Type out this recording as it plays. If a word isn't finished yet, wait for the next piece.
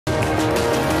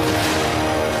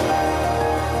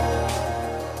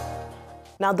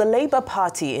Now, the Labour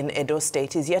Party in Edo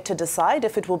State is yet to decide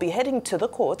if it will be heading to the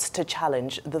courts to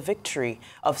challenge the victory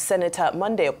of Senator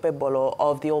Monday Okpebolo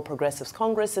of the All Progressives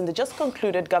Congress in the just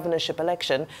concluded governorship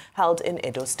election held in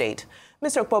Edo State.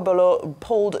 Mr. Okpebolo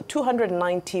polled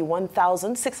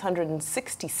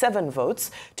 291,667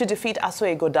 votes to defeat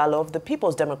Asoego Dalo of the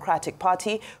People's Democratic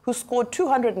Party, who scored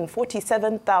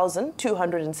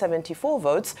 247,274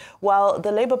 votes, while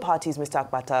the Labour Party's Mr.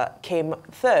 Akpata came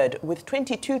third with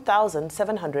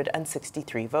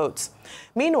 22,763 votes.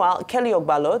 Meanwhile, Kelly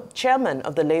Ogbalo, chairman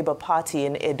of the Labour Party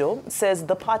in Edo, says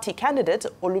the party candidate,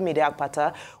 Olumide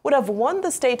Akpata, would have won the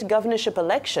state governorship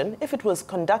election if it was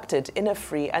conducted in a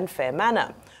free and fair manner.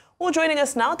 Well, joining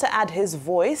us now to add his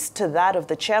voice to that of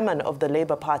the chairman of the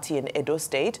Labour Party in Edo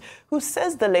State, who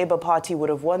says the Labour Party would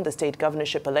have won the state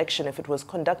governorship election if it was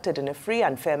conducted in a free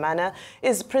and fair manner,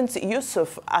 is Prince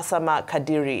Yusuf Asamah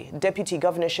Kadiri, deputy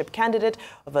governorship candidate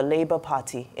of the Labour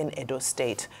Party in Edo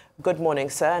State. Good morning,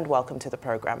 sir, and welcome to the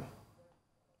program.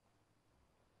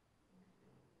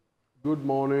 Good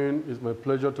morning. It's my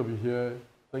pleasure to be here.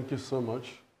 Thank you so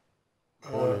much.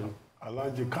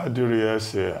 Alhaji Kadiri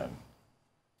SAN.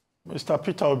 Mr.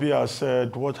 Peter Obi has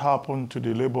said what happened to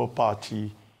the Labour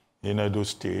Party in Edo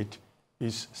State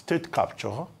is state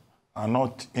capture and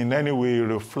not in any way a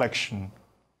reflection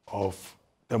of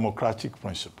democratic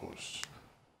principles.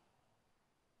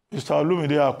 Mr.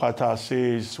 Olumide Akpata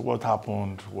says what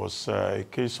happened was a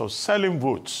case of selling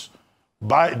votes,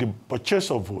 by the purchase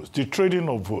of votes, the trading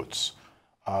of votes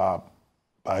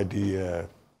by the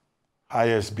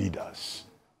highest bidders,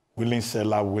 willing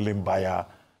seller, willing buyer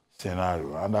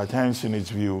scenario. And at times, in its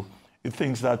view, it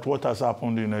thinks that what has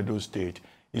happened in Edo State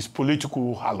is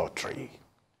political harlotry.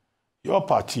 Your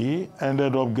party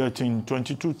ended up getting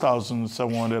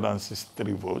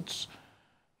 22,763 votes,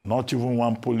 not even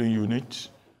one polling unit,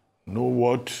 no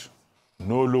ward,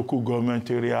 no local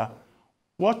government area.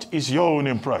 What is your own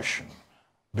impression,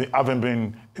 having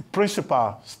been a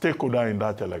principal stakeholder in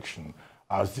that election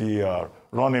as the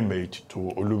running mate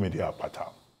to Olumide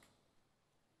Akpata?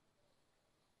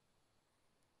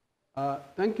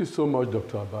 Thank you so much,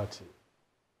 Dr. Abati.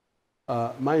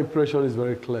 My impression is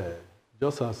very clear,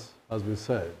 just as has been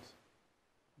said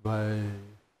by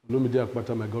Olumide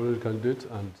Akpata, my government candidate,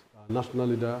 and our national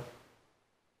leader,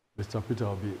 Mr. Peter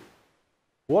Obi.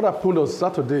 What happened on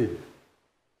Saturday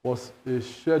was a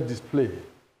shared display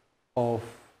of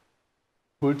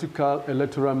political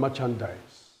electoral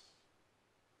merchandise.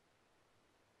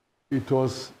 It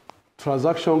was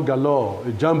transaction galore,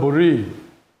 a jamboree,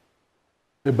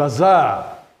 a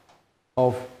bazaar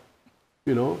of,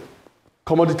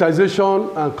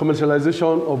 commoditisation and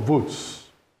commercialisation of votes,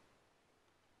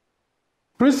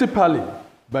 principally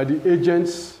by the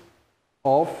agents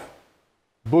of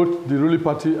both the ruling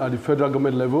party at the federal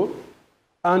government level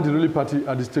and the ruling party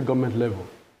at the state government level.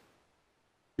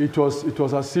 It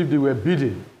was as if they were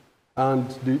bidding, and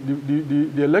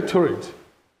the electorate,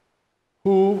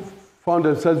 who found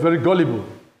themselves very gullible,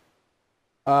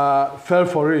 fell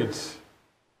for it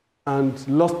and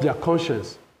lost their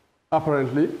conscience,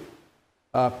 apparently,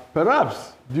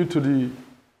 perhaps due to the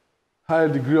high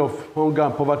degree of hunger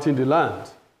and poverty in the land,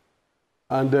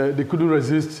 and they couldn't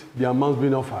resist the amounts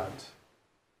being offered.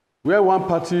 Where one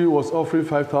party was offering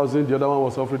 5,000, the other one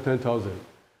was offering 10,000.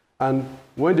 And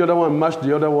when the other one matched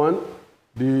the other one,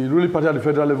 the ruling party at the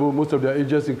federal level, most of their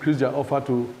agents increased their offer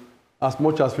to as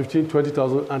much as 15,000,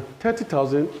 20,000, and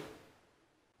 30,000,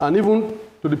 and even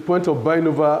to the point of buying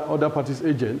over other parties'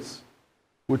 agents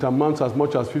with amounts as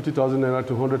much as 50,000 naira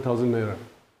to 100,000 naira.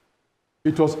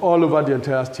 It was all over the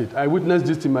entire state. I witnessed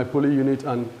this in my polling unit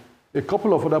and a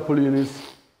couple of other polling units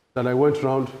that I went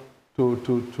around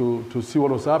to see what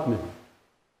was happening.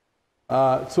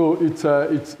 So it's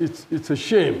a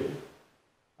shame.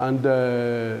 And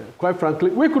quite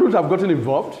frankly, we couldn't have gotten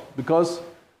involved because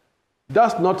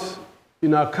that's not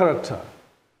in our character.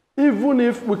 Even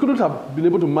if we couldn't have been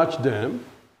able to match them,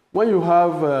 when you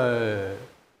have the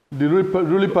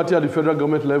ruling party at the federal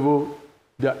government level,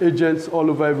 their agents all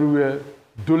over everywhere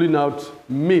doling out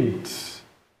mint,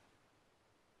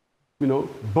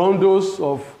 bundles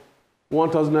of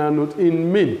 1,000 naira note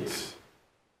in mint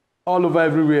all over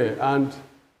everywhere, and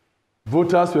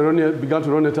voters began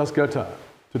to run helter-skelter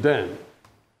to them.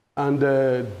 And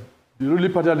the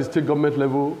ruling party at the state government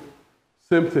level,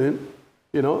 same thing,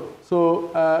 So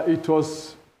it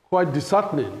was quite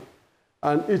disheartening.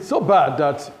 And it's so bad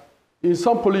that in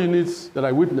some polling units that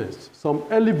I witnessed, some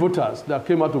early voters that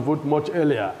came out to vote much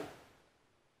earlier,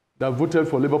 that voted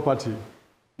for Labour Party,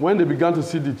 when they began to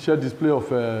see the sheer display of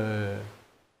the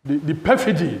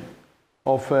perfidy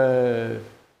of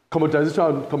commoditisation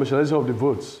and commercialisation of the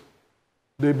votes,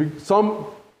 some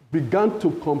began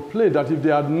to complain that if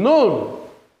they had known,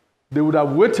 they would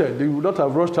have waited. They would not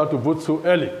have rushed out to vote so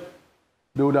early.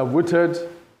 They would have waited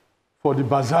for the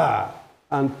bazaar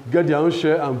and get their own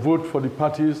share and vote for the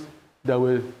parties that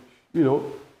were,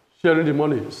 sharing the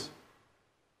monies.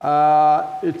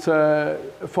 For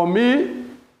me,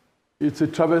 it's a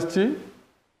travesty.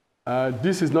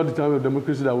 This is not the type of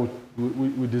democracy that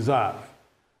we deserve.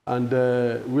 And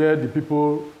where the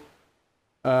people,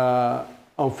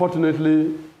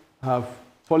 unfortunately, have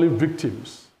fallen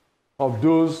victims of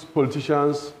those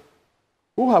politicians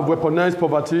who have weaponized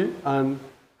poverty and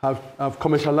have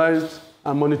commercialized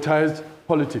and monetized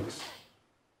politics.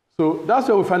 So that's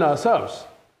where we find ourselves.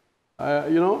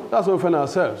 That's where we find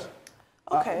ourselves.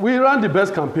 Okay. We ran the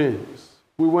best campaigns.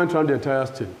 We went around the entire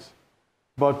state.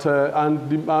 But,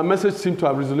 our message seemed to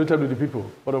have resonated with the people.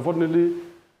 But unfortunately,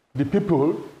 the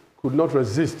people could not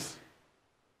resist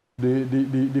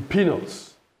the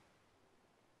peanuts,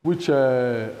 which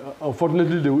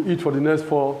unfortunately they will eat for the next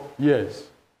 4 years.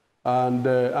 And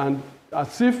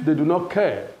as if they do not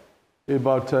care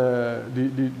about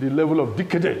the level of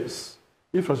decadence,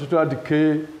 infrastructural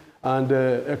decay, and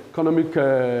economic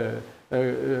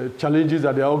challenges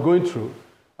that they are all going through.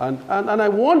 And I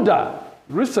wonder,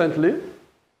 recently,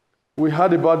 we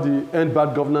heard about the End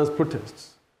Bad Governance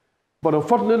protests. But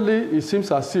unfortunately, it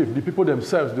seems as if the people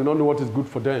themselves do not know what is good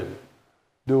for them.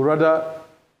 They would rather,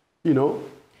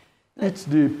 eat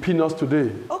the peanuts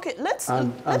today. Okay, let's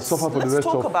suffer for the rest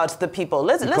talk of about the people.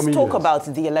 Let's talk years. about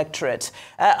the electorate.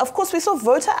 Of course, we saw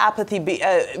voter apathy,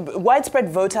 widespread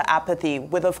voter apathy,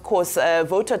 with, of course,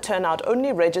 voter turnout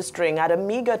only registering at a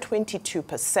meager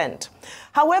 22%.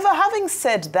 However, having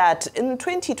said that, in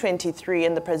 2023,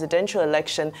 in the presidential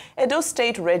election, Edo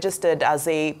State registered as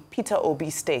a Peter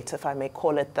Obi state, if I may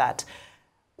call it that.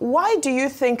 Why do you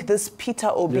think this Peter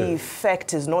Obi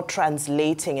effect is not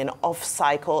translating in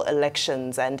off-cycle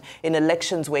elections and in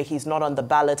elections where he's not on the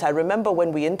ballot? I remember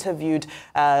when we interviewed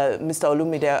Mr.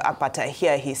 Olumide Akpata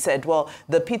here, he said, well,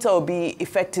 the Peter Obi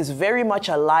effect is very much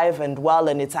alive and well,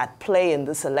 and it's at play in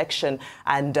this election,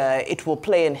 and it will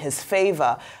play in his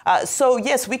favor. So,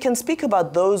 yes, we can speak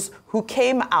about those who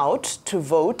came out to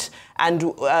vote and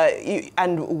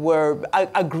were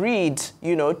agreed,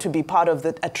 to be part of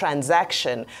a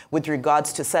transaction with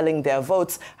regards to selling their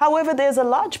votes. However, there's a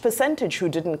large percentage who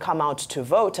didn't come out to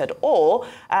vote at all,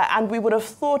 and we would have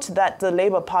thought that the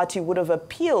Labour Party would have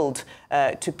appealed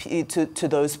to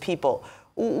those people.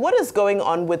 What is going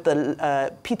on with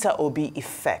the Peter Obi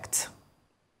effect?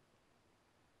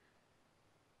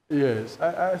 Yes,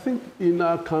 I think in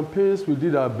our campaigns we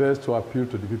did our best to appeal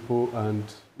to the people, and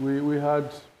we had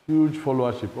huge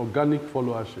followership, organic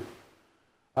followership.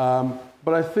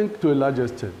 But I think to a large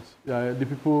extent, the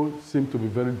people seem to be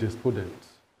very despondent.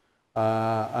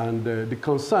 And the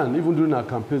concern, even during our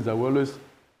campaigns that we always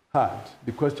had,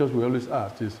 the questions we always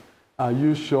asked is, are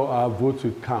you sure our votes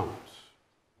will count,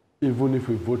 even if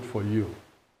we vote for you?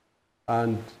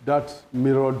 And that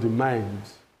mirrored the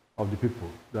minds of the people,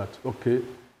 that, okay,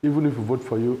 even if we vote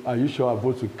for you, are you sure our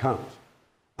votes will count?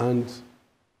 And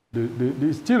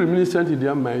they still reminiscent in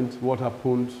their mind what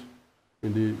happened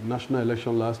in the national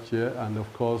election last year, and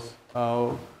of course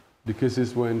how the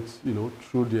cases went,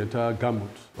 through the entire gamut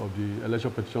of the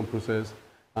election petition process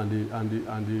and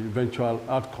the eventual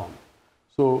outcome.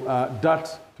 So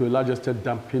that, to a large extent,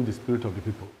 dampened the spirit of the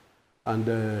people. And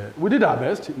we did our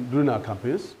best during our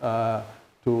campaigns to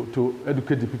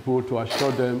educate the people, to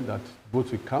assure them that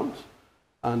votes will count,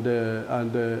 and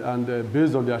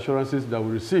based on the assurances that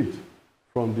we received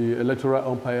from the electoral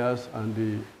umpires and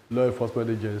the law enforcement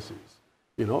agencies,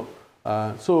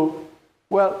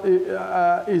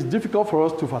 it's difficult for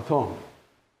us to fathom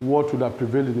what would have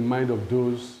prevailed in the mind of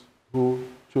those who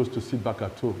chose to sit back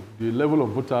at home. The level of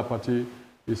voter apathy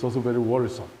is also very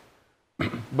worrisome.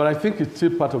 But I think it's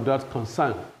still part of that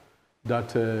concern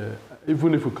that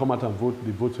even if we come out and vote,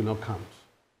 the votes will not count.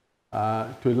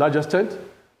 To a large extent,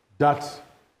 that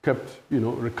kept,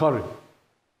 recurring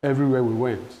everywhere we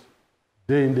went,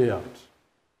 day in, day out,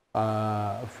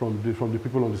 from the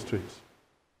people on the streets.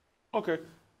 Okay.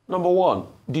 Number one,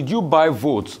 did you buy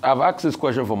votes? I've asked this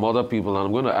question from other people, and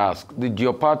I'm going to ask, did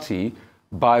your party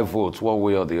buy votes one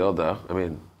way or the other? I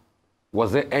mean,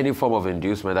 was there any form of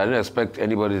inducement? I didn't expect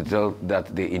anybody to tell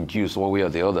that they induced one way or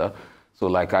the other. So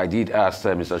like I did ask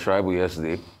Mr. Shraibu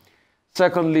yesterday.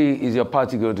 Secondly, is your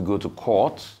party going to go to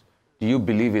court? Do you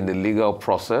believe in the legal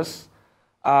process?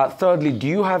 Thirdly, do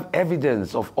you have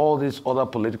evidence of all this other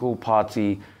political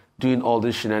party doing all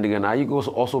this shenanigans? Are you going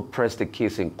to also press the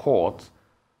case in court?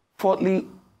 Fourthly,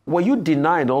 were you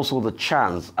denied also the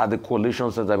chance at the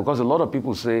coalition center? Because a lot of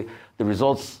people say the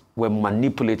results were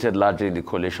manipulated largely in the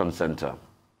coalition center.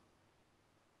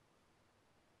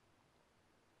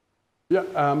 Yeah,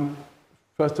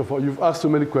 first of all, you've asked so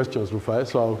many questions, Rufai,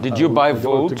 so did you buy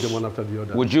votes? Take them one after the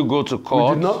other. Would you go to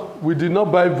court? We did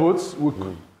not buy votes.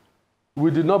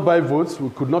 We did not buy votes. We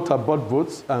could not have bought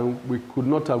votes, and we could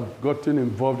not have gotten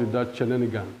involved in that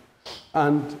shenanigan.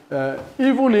 And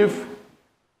even if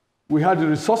we had the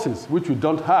resources, which we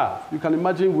don't have, you can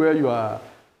imagine where you are,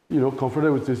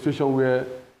 confronted with a situation where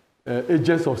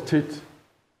agents of state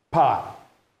power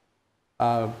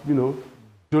are,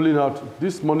 doling out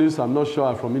these monies. I'm not sure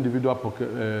are from individual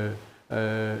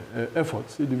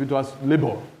efforts, individual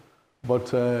labor, but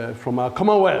from our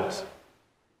commonwealth.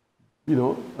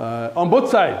 On both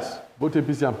sides, both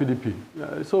APC and PDP.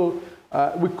 So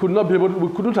we could not be able,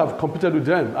 we couldn't have competed with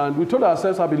them. And we told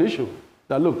ourselves ab initio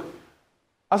that, look,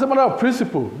 as a matter of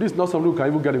principle, this is not something we can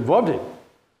even get involved in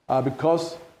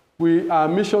because our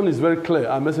mission is very clear,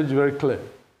 our message is very clear,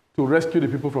 to rescue the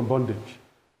people from bondage.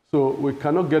 So we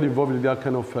cannot get involved in that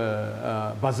kind of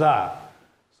bazaar.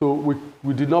 So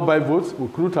we did not buy votes, we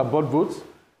couldn't have bought votes.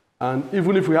 And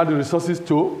even if we had the resources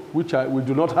to, which we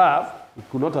do not have, we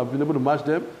could not have been able to match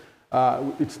them,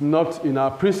 it's not in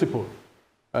our principle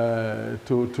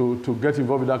to get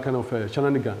involved in that kind of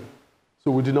shenanigan.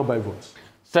 So we did not buy votes.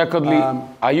 Secondly,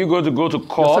 are you going to go to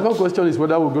court? The second question is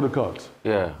whether we'll go to court.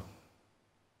 Yeah.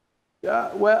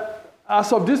 Yeah, well,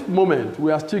 as of this moment,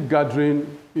 we are still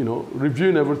gathering,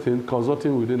 reviewing everything,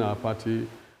 consulting within our party,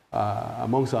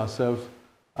 amongst ourselves.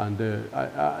 And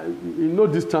in no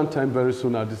distant time, very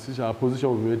soon, our position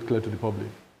will be made clear to the public.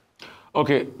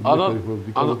 Okay.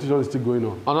 The consultation is still going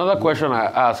on. Another question I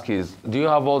ask is, do you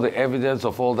have all the evidence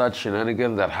of all that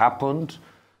shenanigan that happened?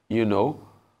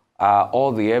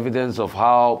 All the evidence of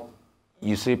how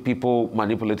you say people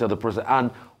manipulated the process? And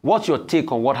what's your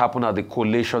take on what happened at the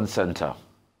collation center?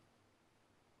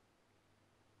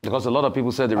 Because a lot of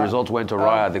people said the results went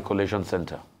awry at the collation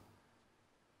center.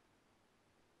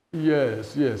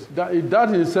 Yes. That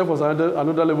in itself was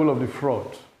another level of the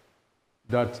fraud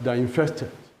that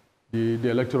infested the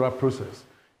electoral process.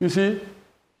 You see,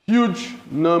 huge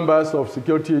numbers of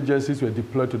security agencies were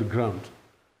deployed to the ground.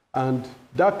 And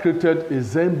that created a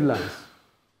semblance,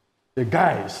 a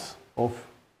guise of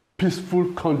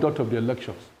peaceful conduct of the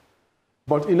elections.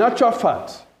 But in actual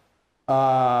fact,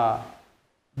 the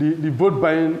vote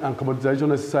buying and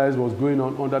commoditisation exercise was going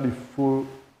on under the full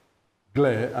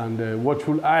glare and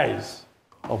watchful eyes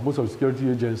of most of the security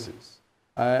agencies.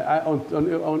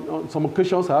 On some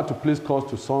occasions, I had to place calls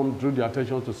to some, drew their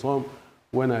attention to some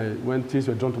when things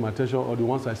were drawn to my attention, or the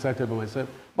ones I cited by myself.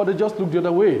 But they just looked the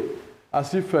other way,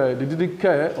 as if they didn't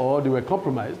care, or they were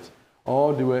compromised,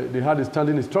 or they had a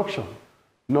standing instruction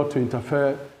not to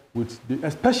interfere with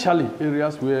especially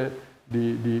areas where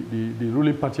the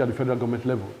ruling party at the federal government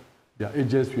level, their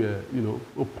agents were,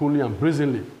 openly and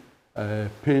brazenly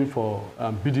paying for,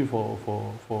 bidding for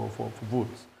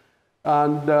votes.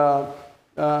 And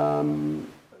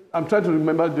I'm trying to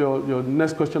remember your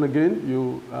next question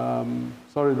again.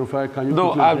 Sorry, Rufai, can you?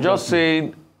 No, I'm just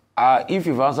saying, if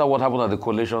you've answered what happened at the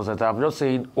collation center, I'm just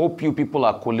saying, hope you people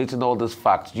are collating all these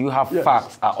facts. Do you have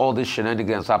facts at all these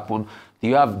shenanigans happen? Do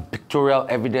you have pictorial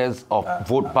evidence of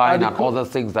vote buying and other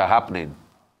things that are happening?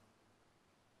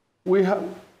 We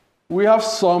have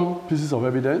some pieces of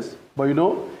evidence, but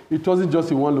it wasn't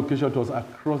just in one location, it was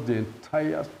across the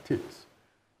entire state.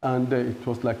 And it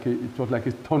was like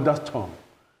a thunderstorm.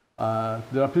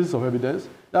 There are pieces of evidence.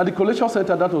 At the collation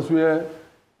center, that was where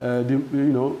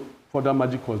further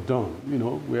magic was done.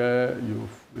 Where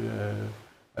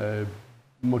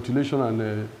mutilation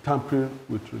and tampering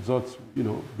with results,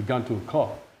 began to occur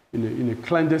in a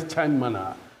clandestine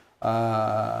manner.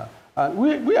 And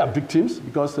we are victims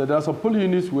because there are some polling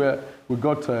units where we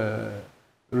got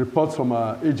reports from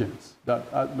our agents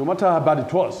that no matter how bad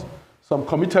it was, some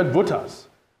committed voters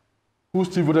who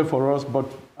still voted for us, but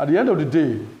at the end of the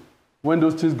day, when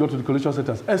those things go to the collation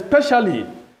centers, especially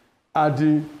at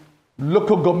the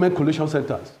local government collation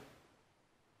centers,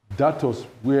 that was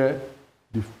where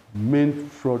the main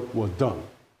fraud was done.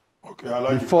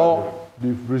 Okay, before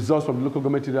the results from the local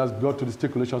government areas got to the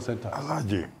state collation centers.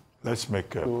 Alaji, let's make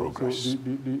progress.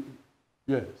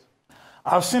 Yes.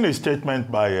 I've seen a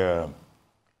statement by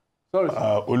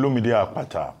Olumide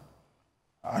Akpata.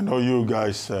 I know you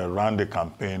guys ran the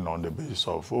campaign on the basis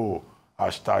of,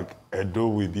 hashtag Edo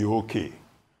will be okay.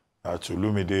 That's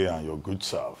Olumide and your good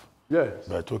self. Yes.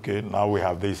 But okay, now we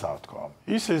have this outcome.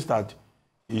 He says that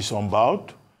he's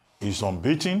unbowed, he's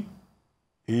unbeaten,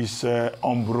 he's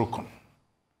unbroken.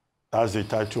 That's the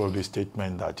title of the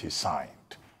statement that he signed.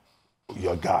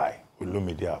 your guy,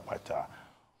 Olumide Akpata.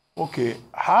 Okay,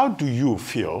 how do you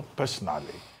feel personally?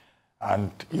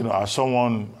 And, you know, as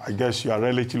someone, I guess you are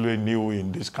relatively new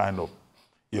in this kind of,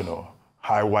 you know,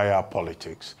 high wire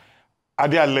politics. Are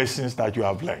there lessons that you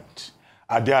have learned?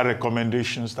 Are there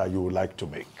recommendations that you would like to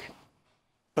make?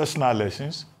 Personal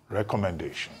lessons,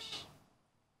 recommendations.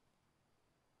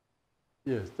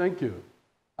 Yes, thank you.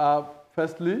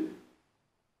 Firstly,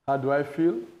 how do I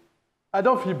feel? I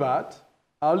don't feel bad.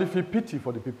 I only feel pity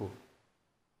for the people,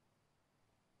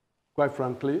 quite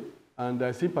frankly, and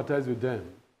I sympathize with them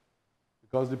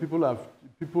because the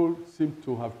people seem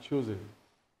to have chosen,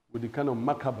 with the kind of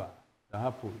macabre that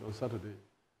happened on Saturday,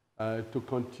 to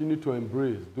continue to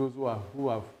embrace those who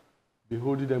have been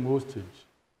holding them hostage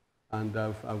and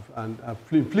have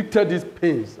inflicted these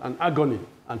pains and agony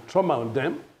and trauma on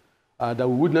them that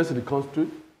we witness in the country.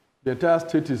 The entire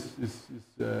state is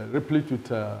replete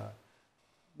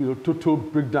with total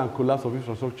breakdown, collapse of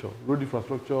infrastructure, road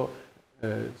infrastructure,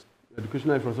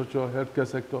 educational infrastructure, healthcare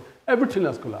sector, everything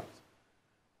has collapsed.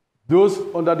 Those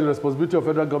under the responsibility of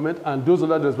federal government and those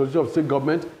under the responsibility of state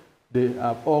government, they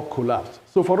have all collapsed.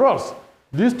 So for us,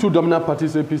 these two dominant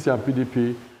parties, APC and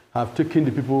PDP, have taken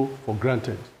the people for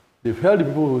granted. They've held the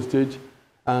people hostage,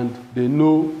 and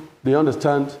they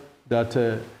understand that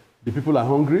the people are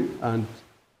hungry, and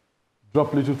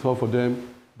drop little thought for them,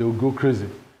 they will go crazy.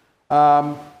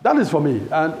 That is for me.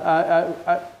 And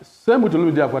same with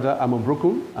Olumide Akpata, I'm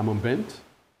unbroken, I'm unbent,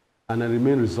 and I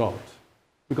remain resolved.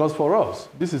 Because for us,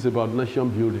 this is about nation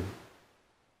building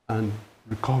and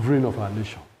recovering of our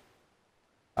nation.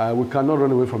 We cannot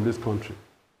run away from this country.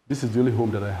 This is the only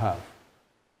home that I have.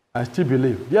 I still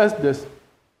believe, yes, there's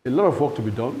a lot of work to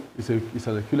be done. It's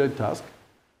an Herculean task,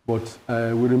 but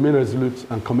we remain resolute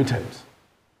and committed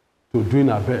to doing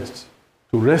our best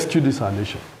to rescue this our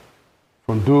nation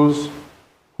from those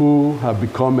who have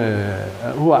become,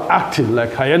 who are acting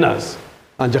like hyenas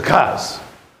and jackals,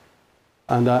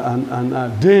 and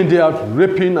day in, day out,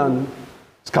 raping and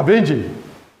scavenging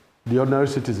the ordinary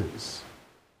citizens.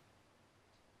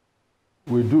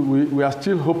 We are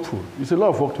still hopeful. It's a lot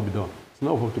of work to be done. It's a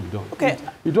lot of work to be done. Okay.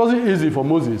 It wasn't easy for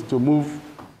Moses to move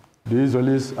the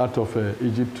Israelis out of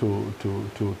Egypt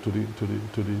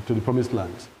to the promised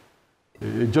land.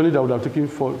 A journey that would have taken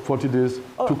 40 days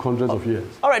took hundreds of years.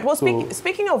 All right, well,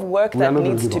 speaking of work that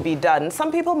needs to be done,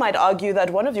 some people might argue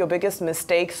that one of your biggest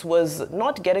mistakes was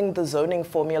not getting the zoning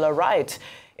formula right.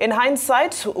 In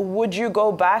hindsight, would you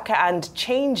go back and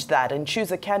change that and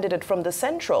choose a candidate from the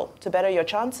central to better your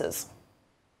chances?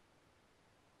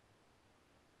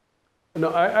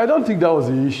 No, I don't think that was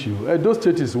the issue. Edo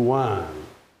State is one.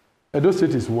 Edo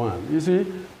State is one. You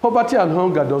see, poverty and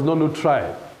hunger does not know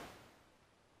tribe.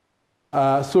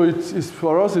 So it's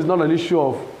for us, it's not an issue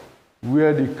of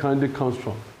where the candidate comes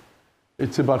from.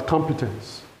 It's about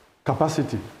competence,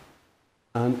 capacity,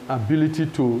 and ability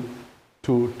to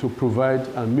provide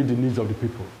and meet the needs of the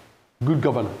people. Good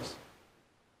governance.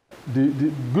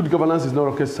 The good governance is not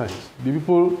rocket science. The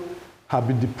people have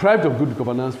been deprived of good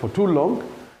governance for too long,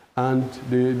 and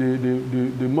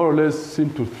they more or less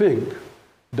seem to think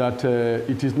that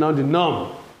it is now the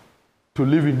norm to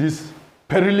live in this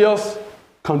perilous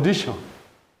condition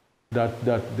that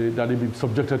they've been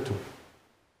subjected to.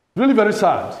 Really very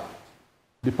sad.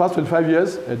 The past 25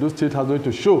 years, Edo State has nothing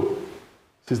to show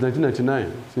since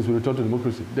 1999, since we returned to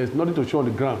democracy. There's nothing to show on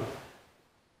the ground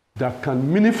that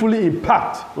can meaningfully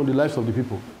impact on the lives of the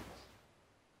people.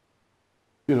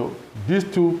 You know, these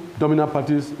two dominant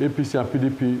parties, APC and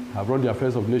PDP, have run the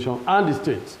affairs of the nation and the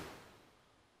states,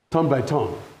 turn by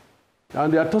turn.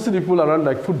 And they are tossing the people around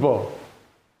like football.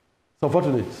 It's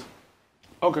unfortunate.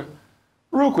 Okay.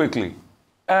 Real quickly,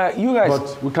 you guys...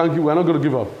 But we're not going to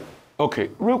give up. Okay,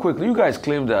 real quickly, you guys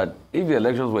claim that if the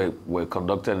elections were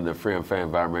conducted in a free and fair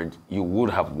environment, you would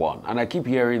have won. And I keep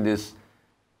hearing this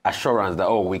assurance that,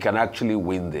 oh, we can actually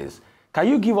win this. Can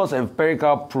you give us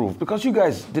empirical proof? Because you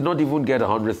guys did not even get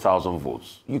 100,000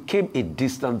 votes. You came a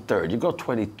distant third. You got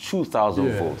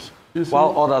 22,000 votes,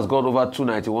 while others got over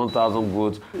 291,000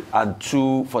 votes and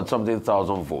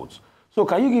 240-something votes. So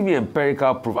can you give me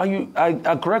empirical proof?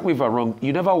 And correct me if I'm wrong,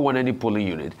 you never won any polling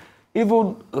unit.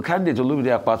 Even the candidate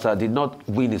Olumide Akpata did not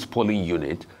win his polling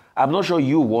unit. I'm not sure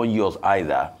you won yours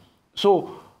either.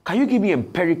 So can you give me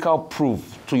empirical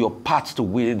proof to your path to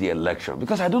winning the election?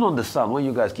 Because I don't understand when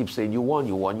you guys keep saying you won,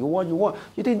 you won, you won, you won.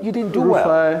 You didn't do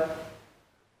well.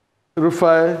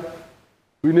 Rufai,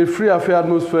 in a free and fair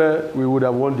atmosphere, we would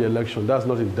have won the election. That's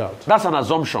not in doubt. That's an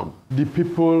assumption. The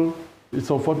people, it's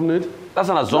unfortunate. That's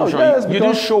an assumption. No, yes, you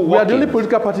didn't show workings. We are the only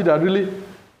political party that really...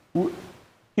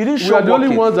 You didn't show we are the only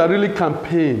workings. ones that really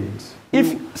campaigned.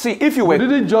 If See, if you were... We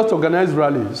didn't just organize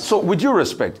rallies. So, with due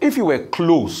respect, if you were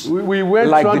close, we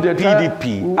went like around the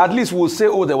PDP, at least we'll say,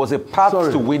 oh, there was a path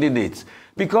to winning it.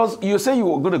 Because you say you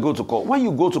were going to go to court. When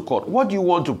you go to court, what do you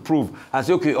want to prove and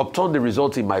say, okay, upturn the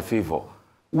result in my favor?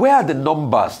 Where are the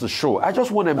numbers to show? I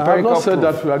just want empirical proof. I have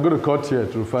not said that we are going to court yet,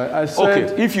 Rufai. I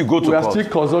said okay, if you go to we court. are still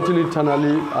consulting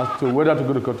internally as to whether to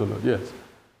go to court or not. Yes.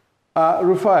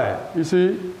 Rufai, you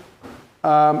see,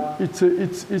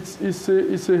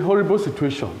 it's a horrible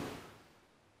situation.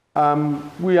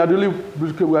 We are the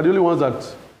only ones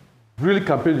that really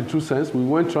campaigned in true sense. We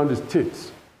went around the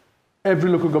states.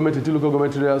 Every local government, 18 local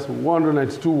government areas,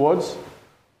 192 wards.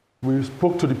 We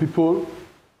spoke to the people.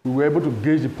 We were able to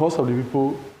gauge the pulse of the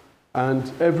people, and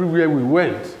everywhere we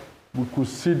went, we could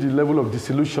see the level of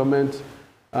disillusionment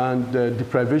and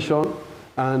deprivation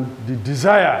and the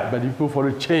desire by the people for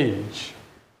a change.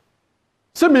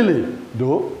 Similarly,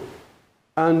 though,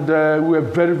 and we were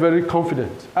very, very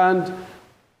confident. And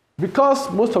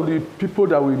because most of the people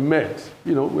that we met,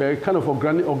 were a kind of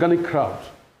organic crowd,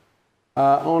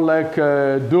 unlike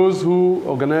those who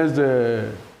organized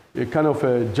a kind of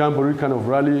a jamboree kind of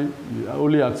rally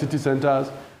only at city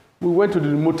centers, we went to the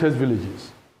remotest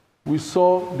villages. We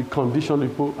saw the condition the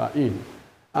people are in,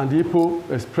 and the people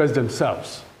expressed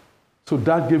themselves. So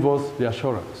that gave us the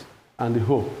assurance and the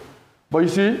hope. But you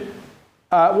see,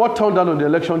 what turned down on the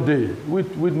election day,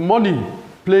 with money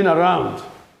playing around,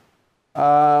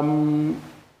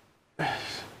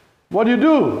 what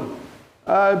do?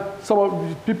 Some of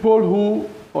the people who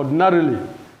ordinarily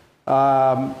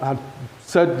had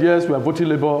said, yes, we are voting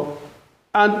Labour.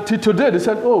 And till today, they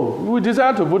said, oh, we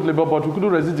desire to vote Labour, but we couldn't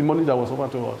resist the money that was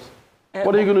offered to us.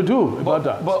 What are you going to do about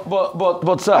that?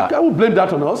 But sir, I will blame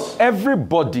that on us.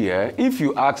 Everybody, if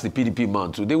you ask the PDP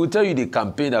man too, they will tell you they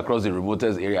campaigned across the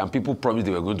remotest area and people promised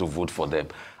they were going to vote for them.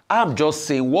 I'm just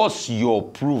saying, what's your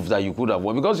proof that you could have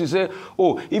won? Because you say,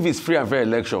 oh, if it's free and fair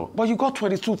election, but you got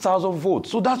 22,000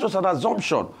 votes. So that's just an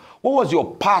assumption. What was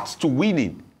your path to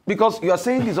winning? Because you are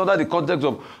saying this under the context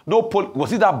of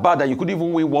was it that bad that you couldn't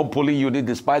even win one polling unit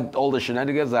despite all the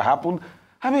shenanigans that happened?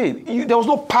 I mean, there was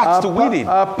no path to winning.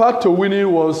 Our path to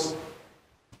winning was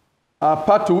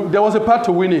there was a path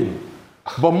to winning,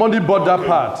 but money bought that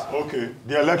path. Okay,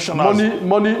 the election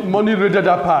money raided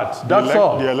that path. That's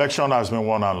all. The election has been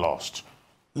won and lost.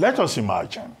 Let us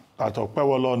imagine that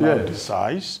Okpewolo now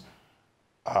decides,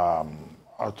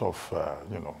 out of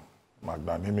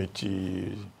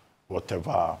magnanimity,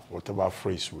 whatever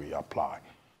phrase we apply,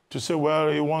 to say,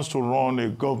 well, he wants to run a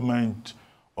government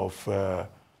of,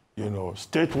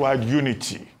 statewide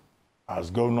unity as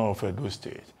governor of Edo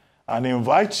State, and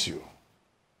invites you,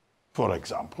 for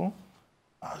example,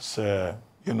 as,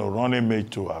 running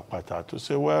mate to Akpata, to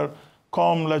say, well,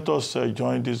 come, let us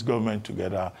join this government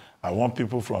together. I want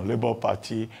people from Labour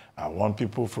Party, I want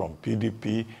people from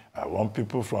PDP, I want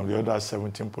people from the other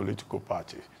 17 political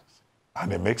parties.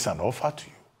 And he makes an offer to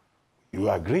you. You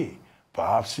agree.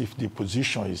 Perhaps if the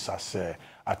position is as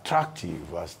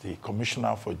attractive as the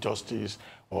Commissioner for Justice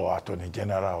or Attorney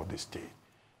General of the state.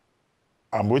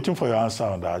 I'm waiting for your answer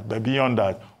on that. But beyond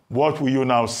that, what will you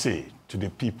now say to the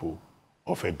people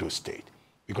of Edo State?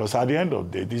 Because at the end of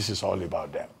the day, this is all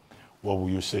about them. What will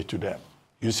you say to them?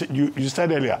 You said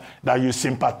earlier that you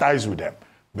sympathize with them.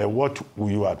 But what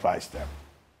will you advise them?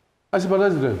 I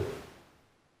sympathize with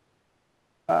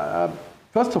them.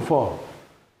 First of all,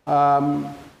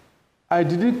 I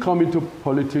didn't come into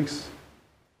politics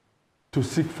to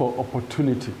seek for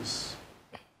opportunities.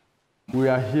 We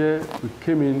are here, we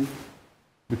came in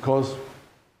because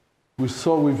we've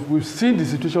seen the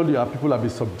situation that our people have been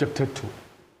subjected to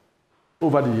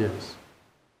over the years,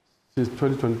 since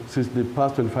the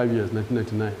past 25 years,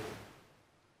 1999.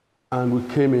 And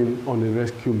we came in on a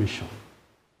rescue mission.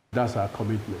 That's our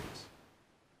commitment.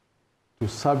 To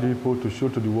serve the people, to show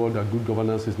to the world that good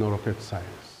governance is not rocket science.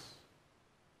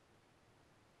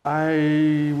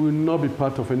 I will not be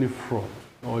part of any fraud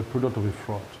or a product of a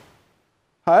fraud.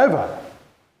 However,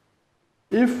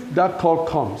 if that call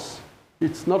comes,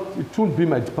 it won't be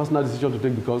my personal decision to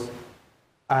take because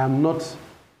I'm not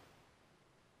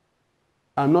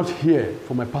here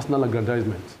for my personal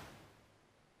aggrandizement.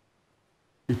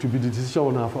 It will be the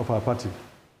decision of our party.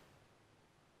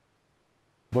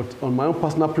 But on my own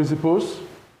personal principles,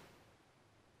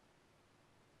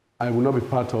 I will not be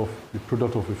part of the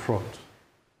product of a fraud.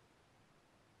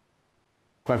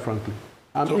 Quite frankly.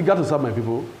 I'm eager to serve my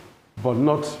people, but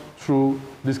not through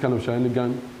this kind of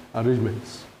shenanigan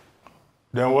arrangements.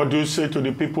 Then what do you say to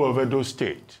the people of Edo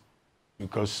State?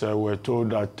 Because we're told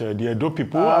that the Edo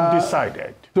people have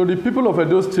decided. So the people of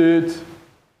Edo State,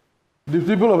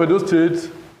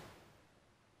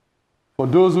 For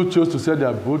those who chose to sell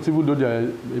their votes, even though they are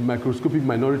a microscopic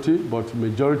minority, but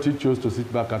majority chose to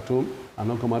sit back at home and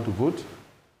not come out to vote,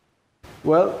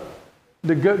 well,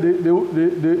 they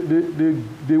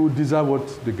would deserve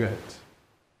what they get.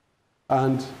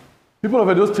 And people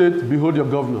of Edo State, behold your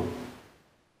governor.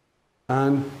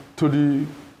 And to the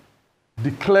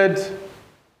declared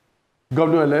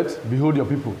governor-elect, behold your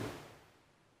people.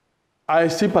 I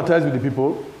sympathize with the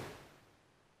people.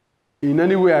 In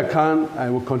any way I can, I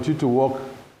will continue to work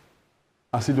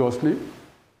assiduously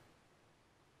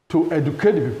to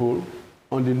educate the people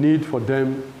on the need for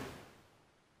them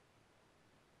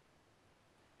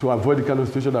to avoid the kind of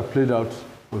situation that played out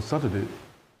on Saturday,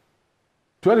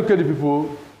 to educate the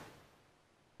people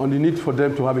on the need for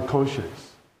them to have a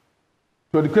conscience,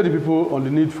 to educate the people on the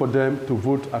need for them to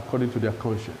vote according to their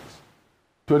conscience,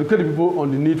 to educate the people on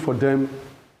the need for them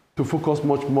to focus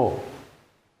much more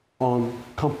on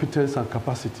competence and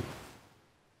capacity,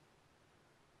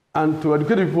 and to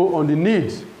educate people on the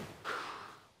need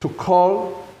to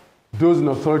call those in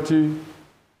authority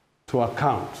to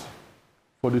account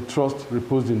for the trust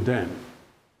reposed in them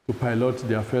to pilot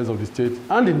the affairs of the state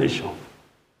and the nation.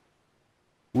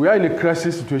 We are in a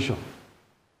crisis situation,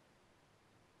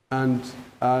 and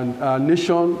our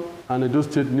nation and Edo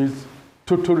State needs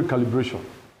total recalibration,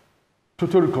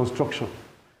 total reconstruction,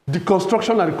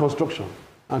 deconstruction and reconstruction,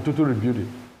 and total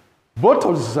rebuilding, both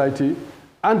of the society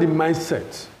and the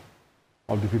mindset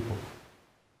of the people.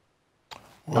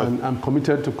 Well, and I'm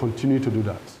committed to continue to do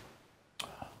that.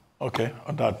 Okay,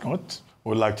 on that note,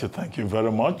 we'd like to thank you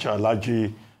very much.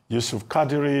 Alhaji Yusuf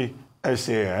Kadiri,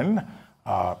 SAN,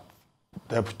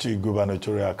 Deputy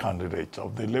Gubernatorial Candidate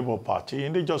of the Labour Party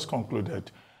in the just concluded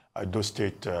Edo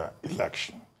State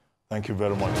election. Thank you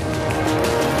very much.